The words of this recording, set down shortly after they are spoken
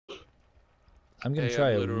I'm gonna Hey, try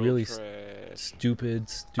I'm a literal really trash. stupid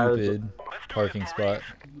parking spot.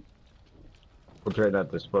 We'll try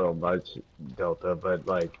not to spoil much, Delta, but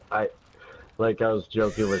like I was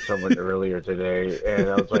joking with someone earlier today, and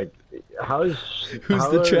I was like, Who's how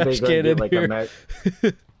the are they trash gonna can get in like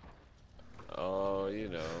here? Oh, you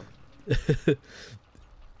know.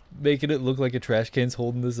 Making it look like a trash can's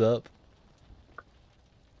holding this up.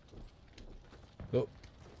 Oh.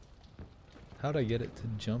 How'd I get it to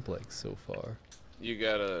jump like so far? You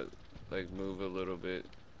gotta, like, move a little bit.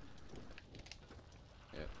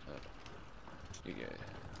 Yeah, you get it.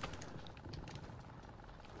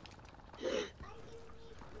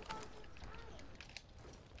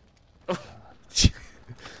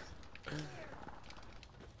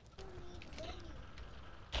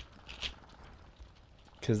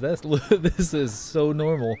 Cause this is so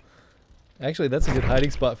normal. Actually, that's a good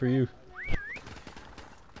hiding spot for you.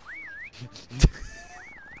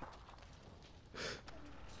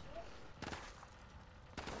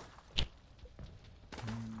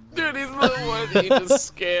 Dude, he's the one he just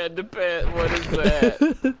scanned the pet. What is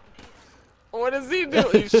that? What is he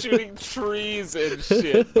doing? He's shooting trees and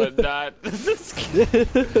shit, but not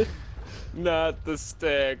not the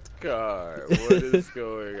stacked car. What is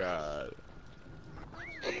going on?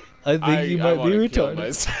 I think you might be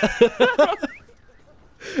retarded.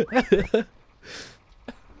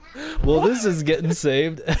 Well, this is getting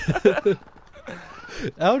saved.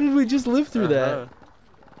 How did we just live through that?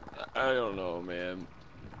 I don't know, man.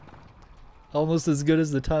 Almost as good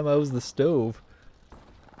as the time I was the stove.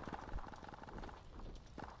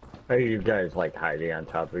 Are you guys like hiding on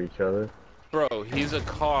top of each other? Bro, he's a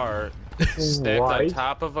car stacked on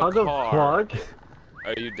top of a How car. the fuck?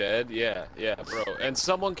 Are you dead? Yeah, bro. And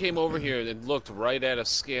someone came over here and looked right at us,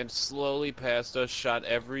 scanned slowly past us, shot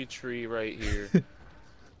every tree right here.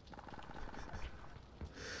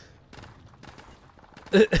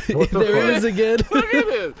 There it is again. Look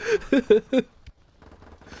at it.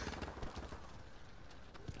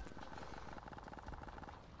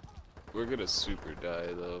 We're gonna super die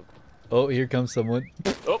though. Oh, here comes someone.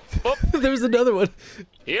 Oh, oh. There's another one.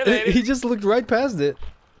 Here, lady. He just looked right past it.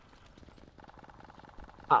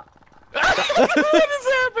 What is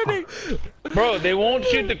happening? Bro, they won't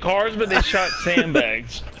shoot the cars, but they shot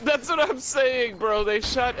sandbags. That's what I'm saying, bro. They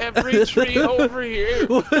shot every tree over here.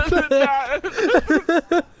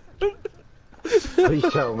 Please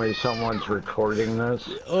tell me someone's recording this.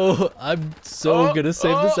 Oh, I'm so gonna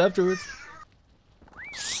save this afterwards.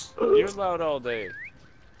 You're loud all day.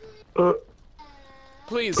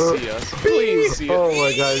 Please see us. Please see us. Oh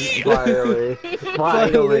my god,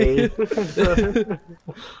 finally.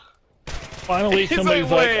 Finally, He's somebody's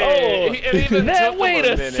like, like, oh, it even that, took him wait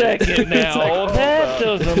a minute. second now, Like, hold that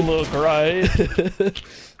up. doesn't look right.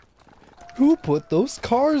 Who put those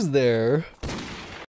cars there?